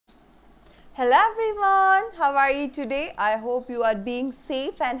Hello everyone, how are you today? I hope you are being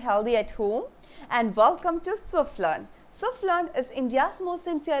safe and healthy at home, and welcome to Swiflearn. Swiflearn is India's most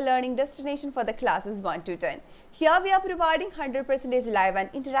sincere learning destination for the classes 1 to 10. Here we are providing 100% live and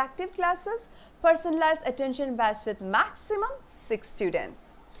interactive classes, personalized attention batch with maximum 6 students.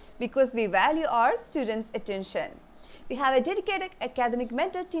 Because we value our students' attention. We have a dedicated academic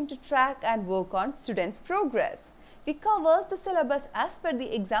mentor team to track and work on students' progress. We cover the syllabus as per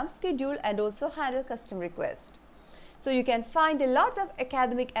the exam schedule and also handle custom requests. So you can find a lot of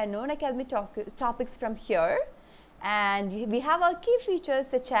academic and non-academic topics from here. And we have our key features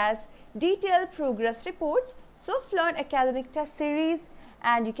such as detailed progress reports, Swiflearn academic test series,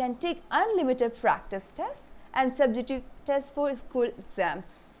 and you can take unlimited practice tests and subjective tests for school exams.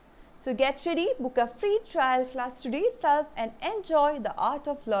 So get ready, book a free trial class today itself and enjoy the art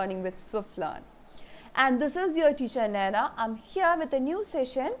of learning with Swiflearn. And this is your teacher Naina. I'm here with a new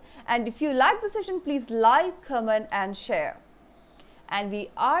session, and if you like the session, please like, comment and share. And we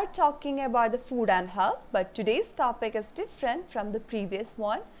are talking about the food and health, but today's topic is different from the previous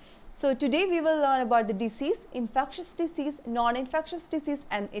one. So today we will learn about the disease, infectious disease, non-infectious disease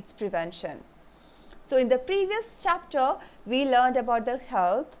and its prevention. So in the previous chapter, we learned about the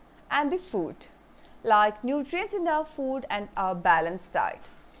health and the food, like nutrients in our food and our balanced diet.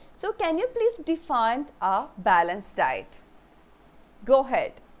 So can you please define a balanced diet? Go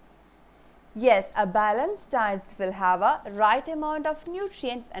ahead. Yes, a balanced diet will have a right amount of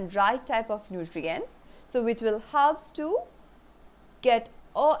nutrients and right type of nutrients, so which will help to get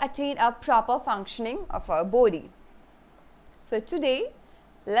or attain a proper functioning of our body. So today,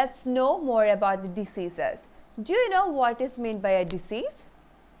 let's know more about the diseases. Do you know what is meant by a disease?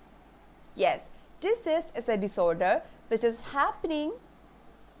 Yes, disease is a disorder which is happening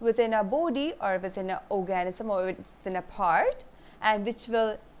within a body or within an organism or within a part, and which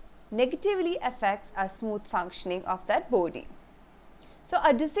will negatively affect a smooth functioning of that body. So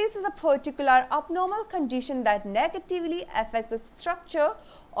a disease is a particular abnormal condition that negatively affects the structure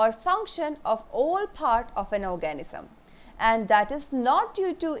or function of all part of an organism, and that is not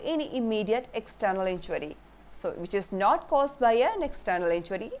due to any immediate external injury. So which is not caused by an external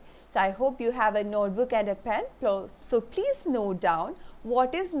injury. So I hope you have a notebook and a pen. So please note down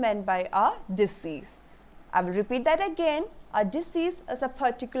what is meant by a disease. I will repeat that again. A disease is a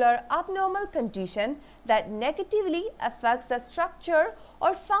particular abnormal condition that negatively affects the structure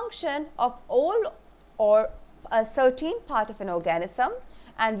or function of all or a certain part of an organism,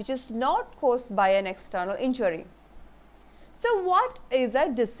 and which is not caused by an external injury. So what is a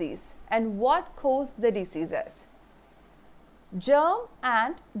disease and what causes the diseases? Germ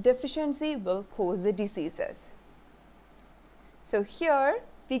and deficiency will cause the diseases. So here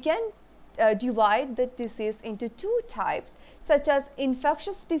we can divide the disease into two types, such as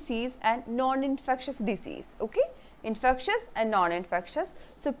infectious disease and non-infectious disease. Okay, infectious and non-infectious.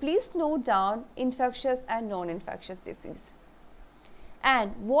 So please note down infectious and non-infectious disease.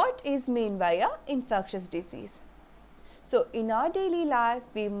 And what is meant by a infectious disease? So in our daily life,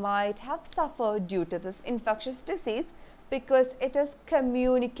 we might have suffered due to this infectious disease because it is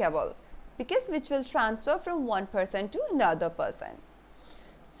communicable, because which will transfer from one person to another person.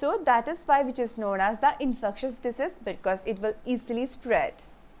 So that is why which is known as the infectious disease, because it will easily spread.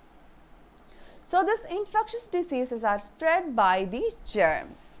 So this infectious diseases are spread by the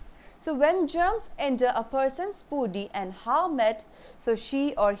germs. So when germs enter a person's body and harm it, so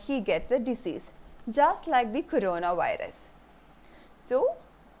she or he gets a disease, just like the coronavirus. So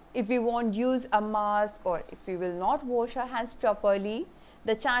if we won't use a mask or if we will not wash our hands properly,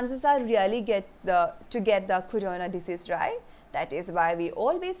 the chances are really to get the corona disease, right? That is why we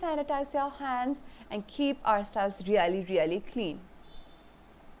always sanitize our hands and keep ourselves really clean.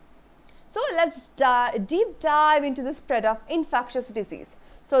 So let's deep dive into the spread of infectious disease.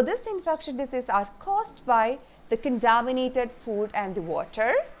 So this infectious disease are caused by the contaminated food and the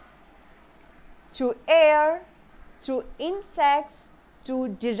water, through air, through insects, through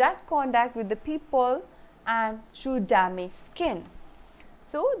direct contact with the people, and through damaged skin.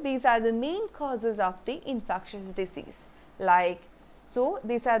 So these are the main causes of the infectious disease. So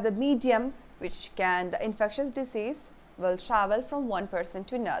these are the mediums which the infectious disease will travel from one person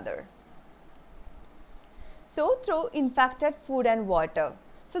to another. So through infected food and water.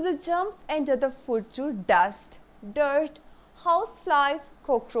 So the germs enter the food through dust, dirt, houseflies,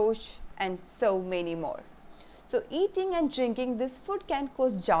 cockroach and so many more. So eating and drinking this food can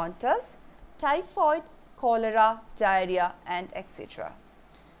cause jaundice, typhoid, cholera, diarrhea and etc.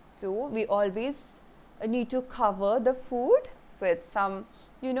 So we always need to cover the food with some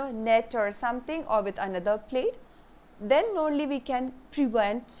net or something, or with another plate. Then only we can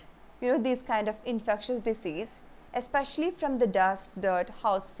prevent these kind of infectious disease, especially from the dust, dirt,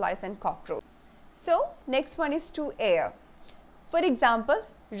 houseflies and cockroaches. So next one is to air. For example,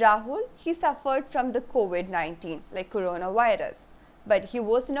 Rahul, he suffered from the COVID-19, like coronavirus, but he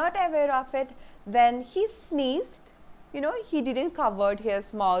was not aware of it. When he sneezed, he didn't cover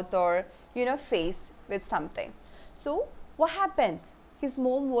his mouth or face with something. So what happened? His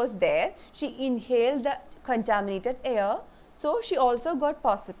mom was there, she inhaled the contaminated air, so she also got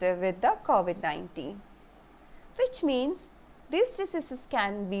positive with the COVID-19, which means these diseases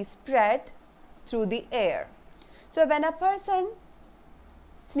can be spread through the air. So when a person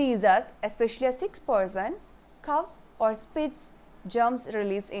sneezes, especially a sick person, cough or spits, germs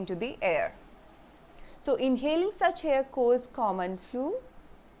release into the air. So inhaling such air causes common flu,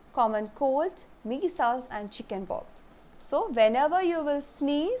 common cold, measles and chickenpox. So whenever you will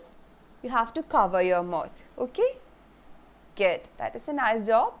sneeze, you have to cover your mouth. Okay? Good. That is a nice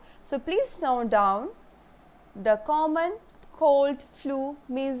job. So please note down the common cold, flu,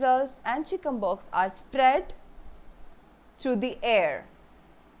 measles and chickenpox are spread through the air.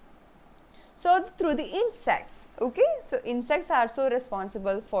 So through the insects. Okay? So insects are so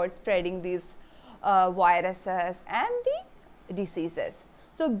responsible for spreading these viruses and the diseases.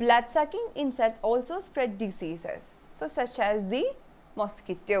 So blood-sucking insects also spread diseases, so such as the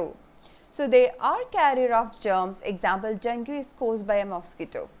mosquito. So they are carrier of germs. Example, dengue is caused by a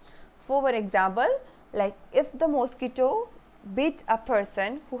mosquito. For example, like if the mosquito bit a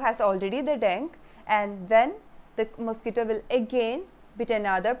person who has already the dengue, and then the mosquito will again bit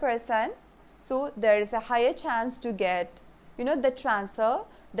another person, so there is a higher chance to get the transfer,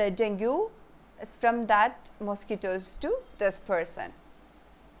 the dengue from that mosquitoes to this person.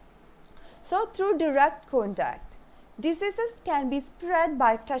 So through direct contact, diseases can be spread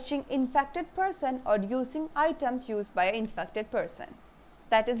by touching infected person or using items used by an infected person.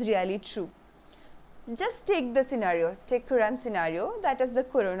 That is really true. Just take the scenario, take current scenario, that is the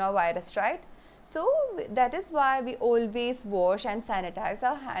coronavirus, right? So that is why we always wash and sanitize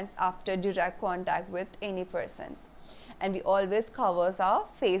our hands after direct contact with any persons, and we always covers our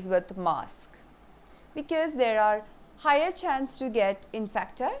face with mask, because there are higher chance to get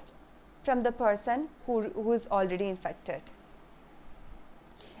infected from the person who is already infected.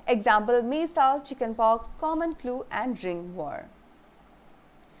 Example, measles, chickenpox, common flu and ringworm.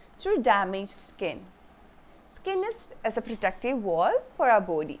 Through damaged skin. Skin is as a protective wall for our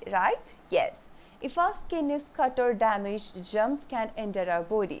body, right? Yes. If our skin is cut or damaged, germs can enter our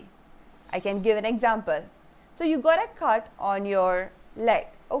body. I can give an example. So you got a cut on your leg,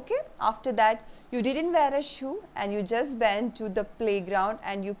 okay? After that, you didn't wear a shoe and you just went to the playground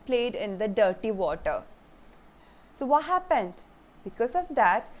and you played in the dirty water. So what happened? Because of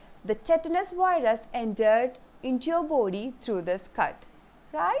that, the tetanus virus entered into your body through this cut,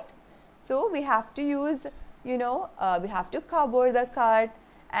 right? So we have to use, we have to cover the cut,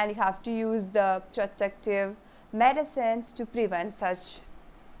 and you have to use the protective medicines to prevent such,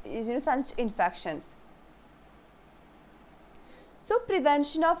 such infections. So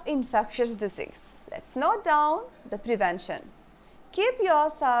prevention of infectious disease. Let's note down the prevention. Keep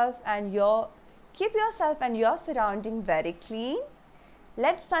yourself and your surrounding very clean.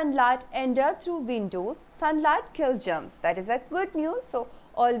 Let sunlight enter through windows. Sunlight kills germs. That is a good news. So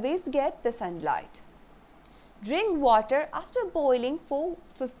always get the sunlight. Drink water after boiling for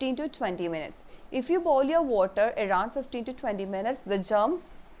 15 to 20 minutes. If you boil your water around 15 to 20 minutes, the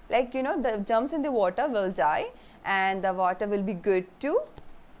germs, the germs in the water will die and the water will be good to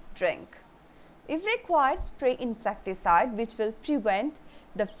drink. If required, spray insecticide which will prevent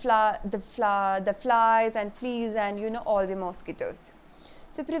the flies and fleas and all the mosquitoes.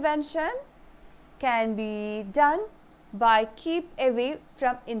 So prevention can be done by keep away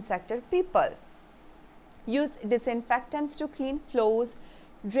from infected people. Use disinfectants to clean floors,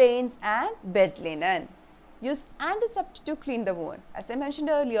 drains and bed linen. Use antiseptic to clean the wound. As I mentioned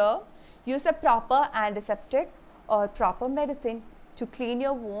earlier, use a proper antiseptic or proper medicine to clean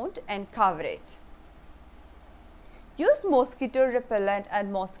your wound and cover it. Use mosquito repellent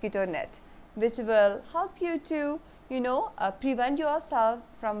and mosquito net, which will help you to prevent yourself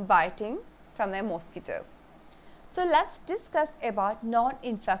from biting from a mosquito. So let's discuss about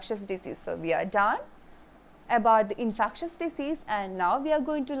non-infectious disease. So we are done about the infectious disease, and now we are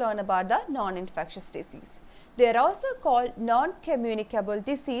going to learn about the non-infectious disease. They are also called non-communicable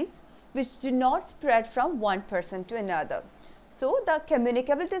disease, which do not spread from one person to another. So the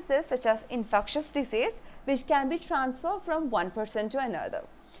communicable disease such as infectious disease, which can be transferred from one person to another.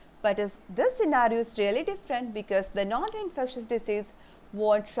 But this scenario is really different because the non-infectious disease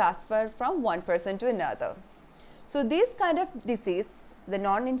won't transfer from one person to another. So these kind of disease, the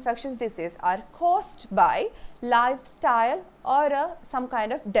non-infectious disease are caused by lifestyle or some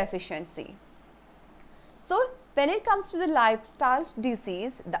kind of deficiency. So when it comes to the lifestyle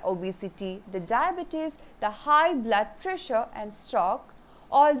disease, the obesity, the diabetes, the high blood pressure and stroke,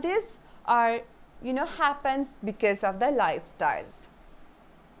 all these are happens because of the lifestyles.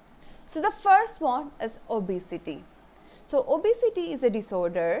 So the first one is obesity. So obesity is a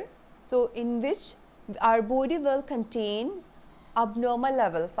disorder in which our body will contain abnormal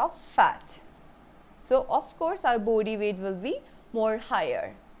levels of fat. So of course our body weight will be more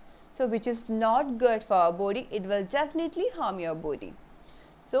higher. So which is not good for our body, it will definitely harm your body.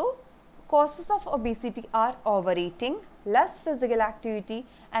 So causes of obesity are overeating, less physical activity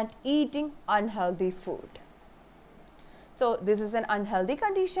and eating unhealthy food. So this is an unhealthy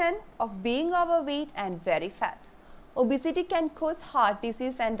condition of being overweight and very fat. Obesity can cause heart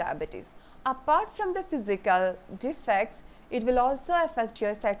disease and diabetes. Apart from the physical defects, it will also affect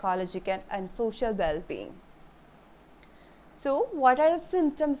your psychological and social well-being. So what are the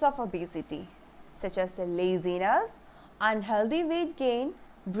symptoms of obesity? Such as the laziness, unhealthy weight gain,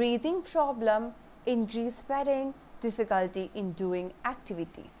 breathing problem, increased sweating, difficulty in doing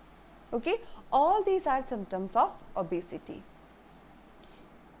activity. Okay, all these are symptoms of obesity.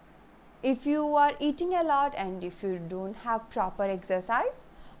 If you are eating a lot and if you don't have proper exercise,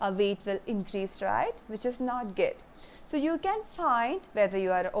 weight will increase, right? Which is not good. So you can find whether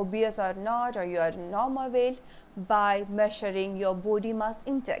you are obese or not, or you are normal weight by measuring your body mass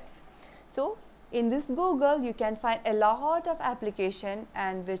index. So in this Google you can find a lot of application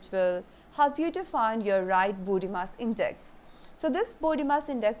and which will help you to find your right body mass index. So this body mass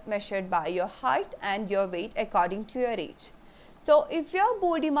index measured by your height and your weight according to your age. So if your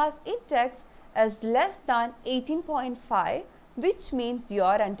body mass index is less than 18.5, which means you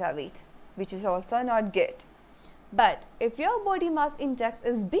are underweight, which is also not good. But if your body mass index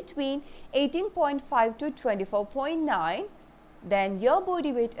is between 18.5 to 24.9, then your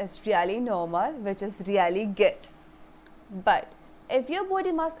body weight is really normal, which is really good. But if your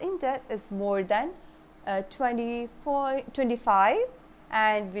body mass index is more than 25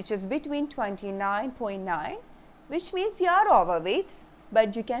 and which is between 29.9, which means you are overweight,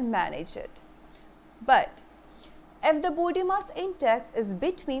 but you can manage it. But if the body mass index is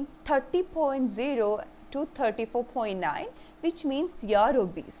between 30.0 to 34.9, which means you are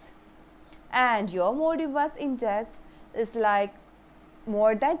obese, and your body mass index is like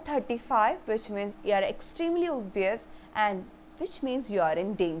more than 35, which means you are extremely obese and which means you are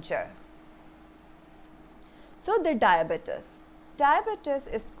in danger. So the diabetes. Diabetes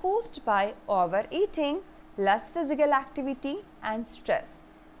is caused by overeating, less physical activity and stress.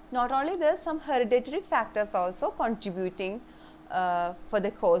 Not only this, some hereditary factors also contributing for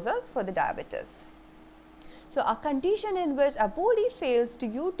the causes for the diabetes. So a condition in which a body fails to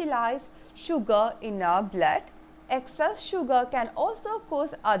utilize sugar in our blood. Excess sugar can also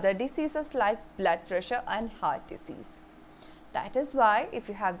cause other diseases like blood pressure and heart disease. That is why if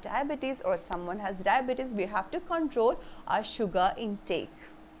you have diabetes or someone has diabetes, we have to control our sugar intake.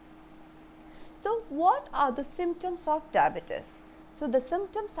 So what are the symptoms of diabetes? So the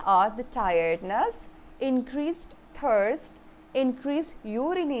symptoms are the tiredness, increased thirst, increased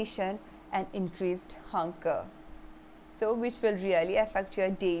urination and increased hunger. So which will really affect your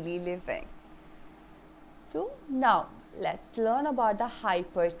daily living. So now let's learn about the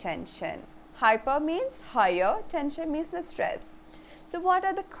hypertension. Hyper means higher, tension means the stress. So what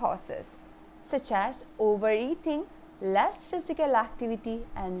are the causes? Such as overeating, less physical activity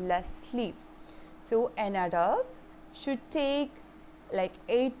and less sleep. So an adult should take like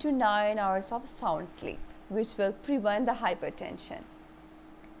 8 to 9 hours of sound sleep, which will prevent the hypertension.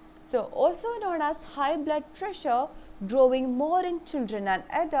 So also known as high blood pressure, growing more in children and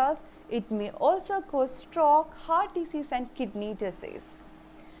adults, it may also cause stroke, heart disease and kidney disease.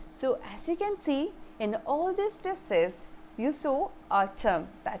 So as you can see, in all these diseases, you saw a term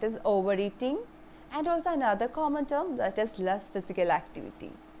that is overeating and also another common term that is less physical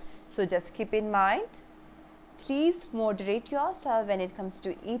activity. So just keep in mind, please moderate yourself when it comes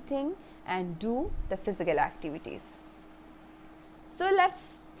to eating and do the physical activities. So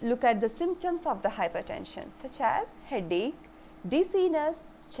let's look at the symptoms of the hypertension such as headache, dizziness,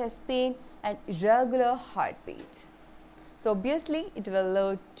 chest pain and irregular heartbeat. So obviously it will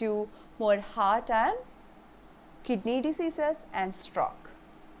lead to more heart and kidney diseases and stroke.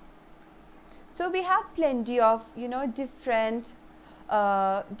 So we have plenty of different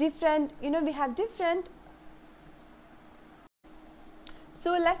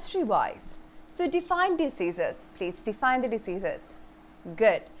So let's revise. So define diseases. Please define the diseases.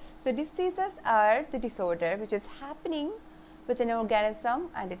 Good. So diseases are the disorder which is happening with an organism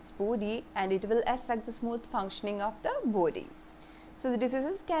and its body, and it will affect the smooth functioning of the body. So the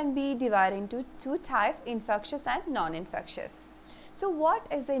diseases can be divided into two types, infectious and non-infectious. So what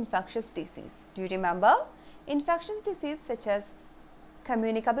is the infectious disease? Do you remember? Infectious disease such as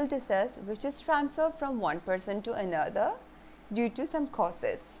communicable disease, which is transferred from one person to another due to some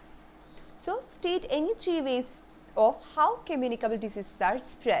causes. So state any 3 ways of how communicable diseases are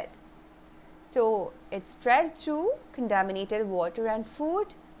spread. So it's spread through contaminated water and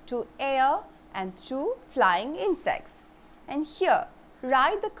food, through air, and through flying insects. And here,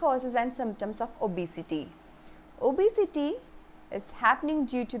 write the causes and symptoms of obesity. Obesity is happening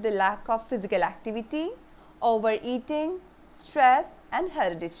due to the lack of physical activity, overeating, stress, and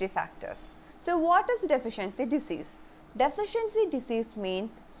hereditary factors. So what is deficiency disease? Deficiency disease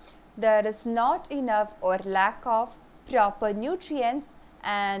means there is not enough or lack of proper nutrients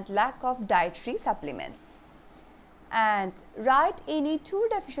and lack of dietary supplements. And write any 2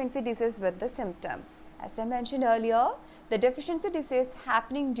 deficiency diseases with the symptoms. As I mentioned earlier, the deficiency disease is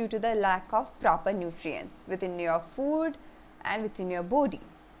happening due to the lack of proper nutrients within your food and within your body.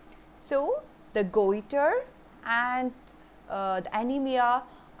 So the goiter and the anemia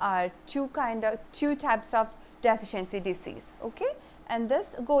are two types of deficiency disease. Okay, and this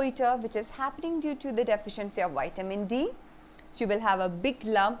goiter, which is happening due to the deficiency of vitamin D, so you will have a big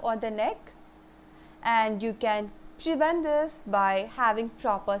lump on the neck, and you can prevent this by having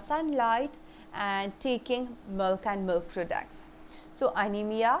proper sunlight and taking milk and milk products. So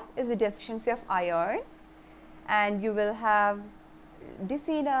anemia is a deficiency of iron, and you will have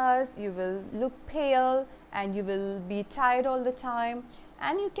dizziness, you will look pale, and you will be tired all the time,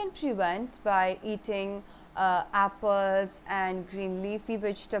 and you can prevent by eating apples and green leafy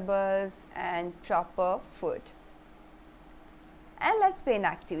vegetables and proper food. And let's play an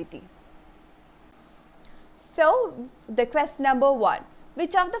activity. So the question number 1,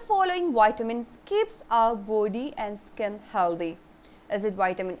 which of the following vitamins keeps our body and skin healthy? Is it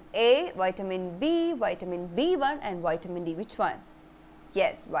vitamin A, vitamin B, vitamin B1 and vitamin D? Which one?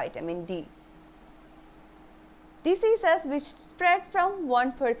 Yes, vitamin D. Diseases which spread from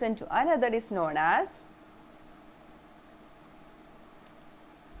one person to another is known as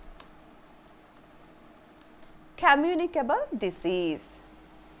communicable disease.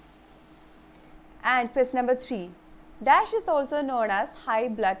 And question number 3, dash is also known as high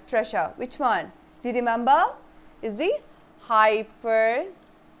blood pressure. Which one? Do you remember? Is the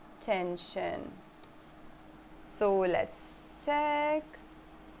hypertension. So let's check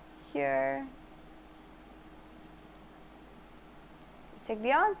here. Check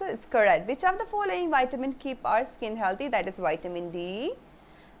the answer. It's correct. Which of the following vitamin keep our skin healthy? That is vitamin D.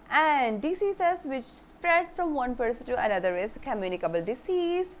 And diseases which spread from one person to another is communicable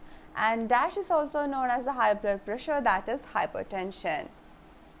disease. And dash is also known as the high blood pressure, that is hypertension.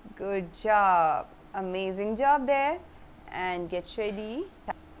 Good job. Amazing job there. And get ready.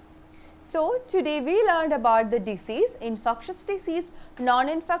 So today we learned about the disease, infectious disease,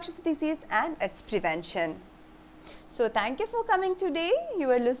 non-infectious disease and its prevention. So thank you for coming today. You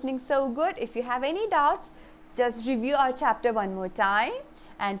are listening so good. If you have any doubts, just review our chapter one more time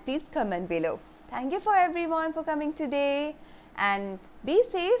and please comment below. Thank you for everyone for coming today, and be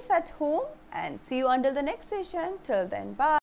safe at home and see you until the next session. Till then, bye.